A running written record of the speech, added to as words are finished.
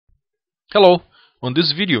Hello, on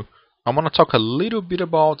this video I want to talk a little bit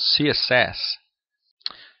about CSS.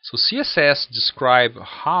 So CSS describes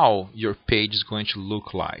how your page is going to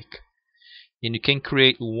look like, and you can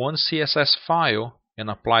create one CSS file and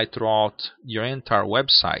apply it throughout your entire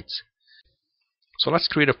website. So let's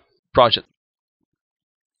create a project.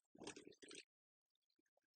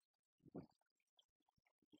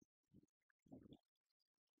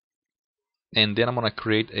 And then I'm going to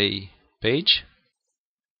create a page.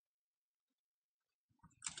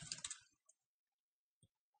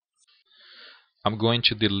 I'm going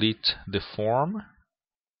to delete the form.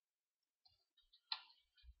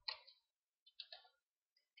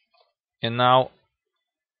 And now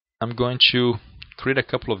I'm going to create a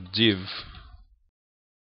couple of div.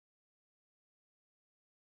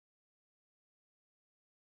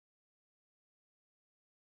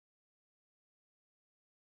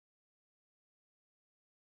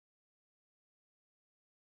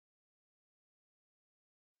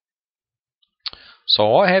 So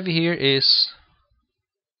all I have here is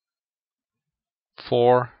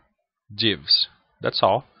 4 divs. That's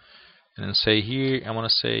all. And then say here, I want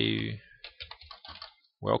to say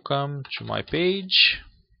welcome to my page.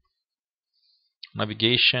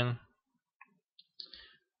 Navigation.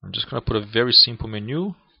 I'm just going to put a very simple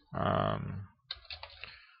menu.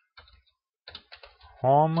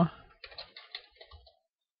 Home.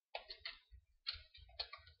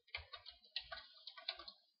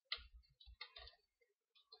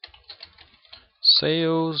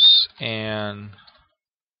 Sales and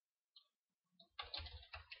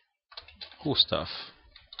cool stuff.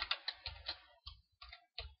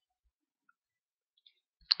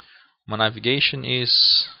 My navigation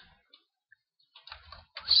is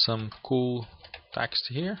some cool text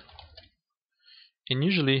here. And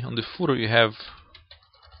usually on the footer you have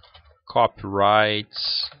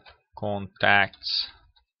copyrights, contacts,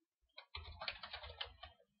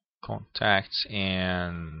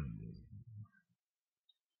 and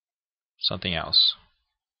something else.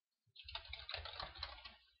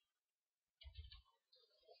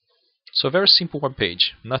 So a very simple web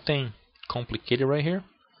page, nothing complicated right here.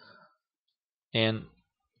 And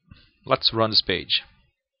let's run this page.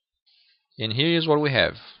 And here is what we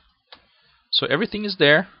have. So everything is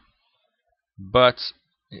there, but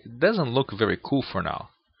it doesn't look very cool for now.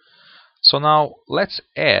 So now let's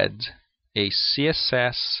add a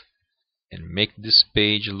CSS and make this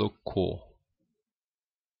page look cool.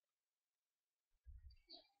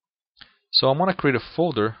 So I'm going to create a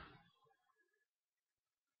folder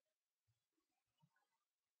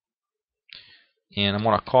and I'm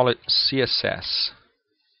going to call it CSS.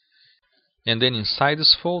 And then inside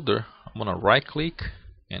this folder I'm going to right click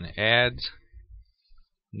and add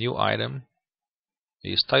new item,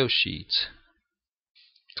 a style sheet.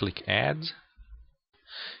 Click add.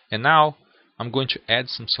 And now I'm going to add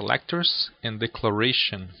some selectors and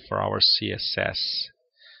declaration for our CSS.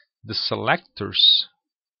 The selectors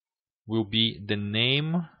will be the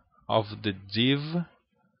name of the div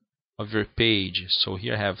of your page. So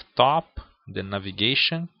here I have top, then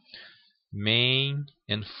navigation, main,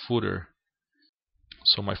 and footer.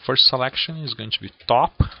 So my first selection is going to be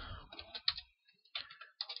top.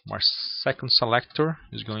 My second selector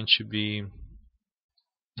is going to be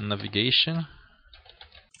navigation.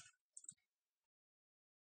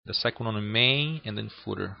 The second one main, and then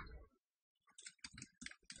footer.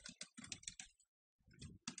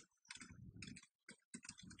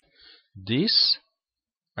 These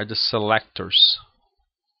are the selectors.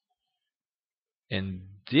 And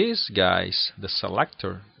these guys, the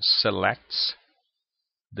selector, selects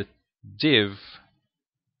the div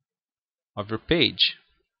of your page.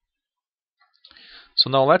 So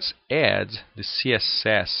now let's add the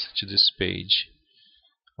CSS to this page.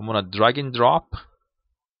 I'm going to drag and drop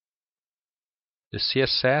the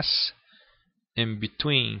CSS in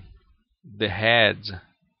between the head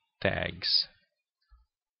tags.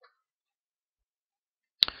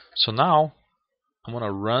 So now I'm going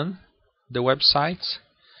to run the website,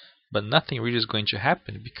 but nothing really is going to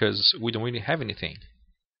happen because we don't really have anything.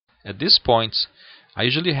 At this point, I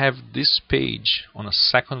usually have this page on a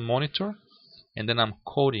second monitor and then I'm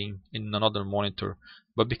coding in another monitor.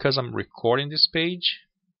 But because I'm recording this page,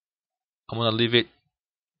 I'm going to leave it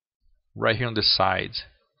right here on the side.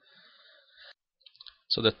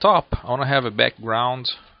 So the top, I want to have a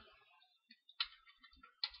background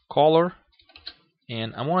color,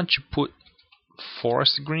 and I want to put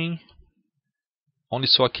forest green only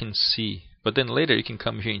so I can see. But then later you can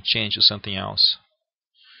come here and change to something else.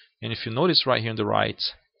 And if you notice right here on the right,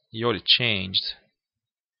 it already changed,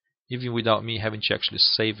 even without me having to actually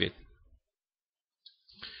save it.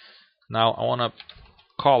 Now I want to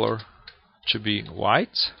color to be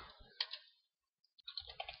white.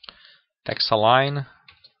 Text align,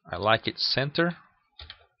 I like it center.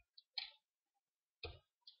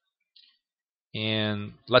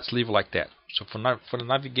 And let's leave it like that. So for the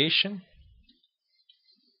navigation,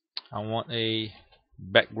 I want a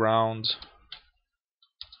background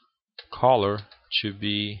color to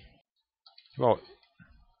be, well,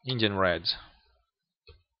 Indian red.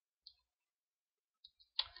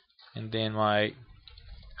 And then my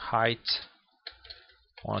height,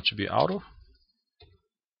 I want it to be auto.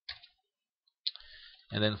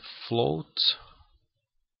 And then float,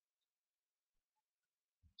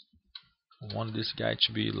 I want this guy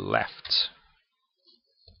to be left.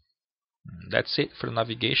 That's it for the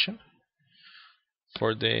navigation.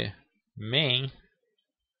 For the main,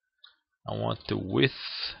 I want the width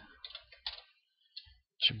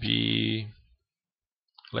to be,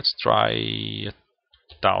 let's try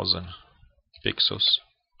 1000 pixels.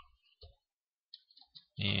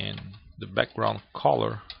 And the background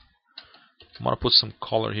color, I'm gonna put some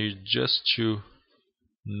color here just to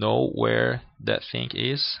know where that thing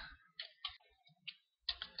is.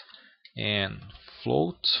 And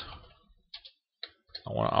float,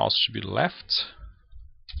 I want also to be left.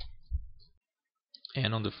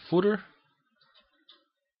 And on the footer,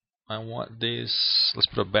 I want this, let's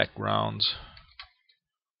put a background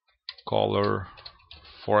color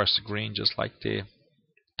forest green, just like the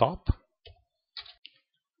top.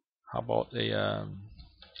 How about a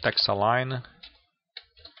text align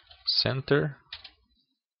center,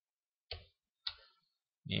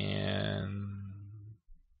 and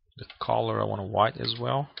the color I want white as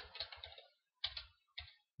well,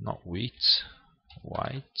 not wheat,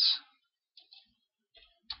 white.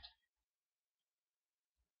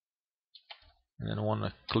 And then I want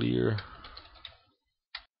to clear,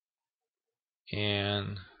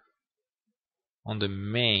 and on the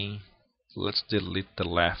main, let's delete the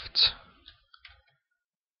left.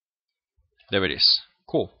 There it is.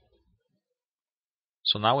 Cool.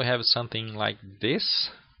 So now we have something like this,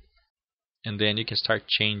 and then you can start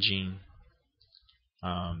changing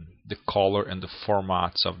the color and the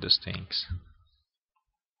formats of these things.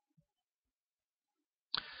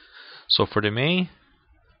 So for the main,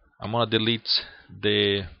 I'm gonna delete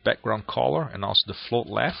the background color and also the float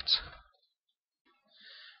left.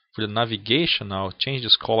 For the navigation, I'll change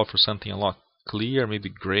this color for something a lot clear, maybe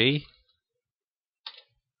gray.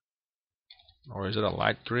 Or is it a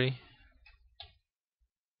light gray?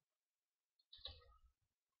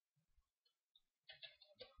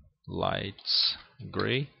 Light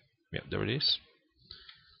gray. Yep, there it is.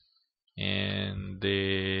 And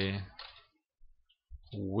the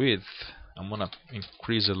width, I'm gonna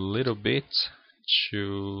increase a little bit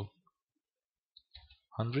to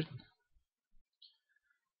 100.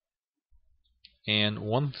 And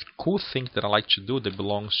one cool thing that I like to do that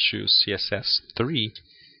belongs to CSS 3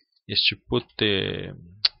 is to put the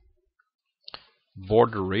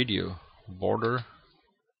border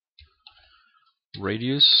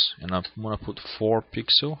radius, and I'm gonna put 4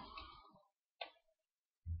 pixel.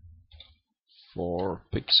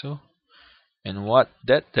 And what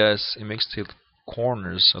that does, it makes the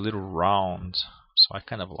corners a little round, so I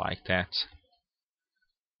kind of like that.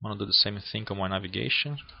 I'm gonna do the same thing on my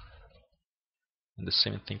navigation and the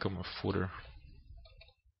same thing on my footer.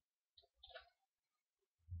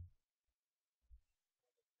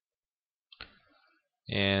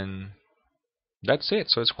 And that's it.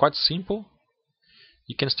 So it's quite simple.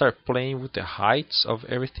 You can start playing with the heights of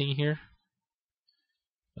everything here.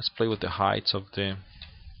 Let's play with the heights of the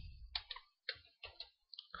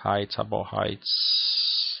heights. How about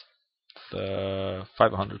heights? The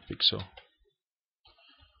 500 pixel.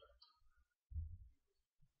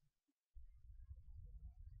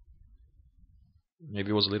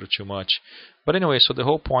 Maybe it was a little too much. But anyway, so the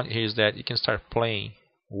whole point here is that you can start playing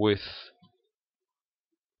with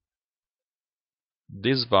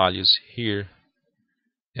these values here,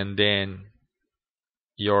 and then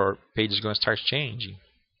your page is going to start changing.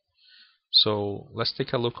 So let's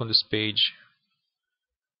take a look on this page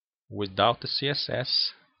without the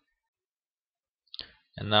CSS,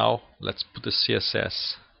 and now let's put the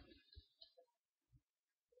CSS.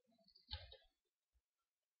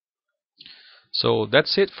 So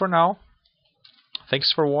that's it for now.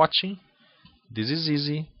 Thanks for watching. This is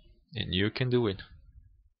easy and you can do it.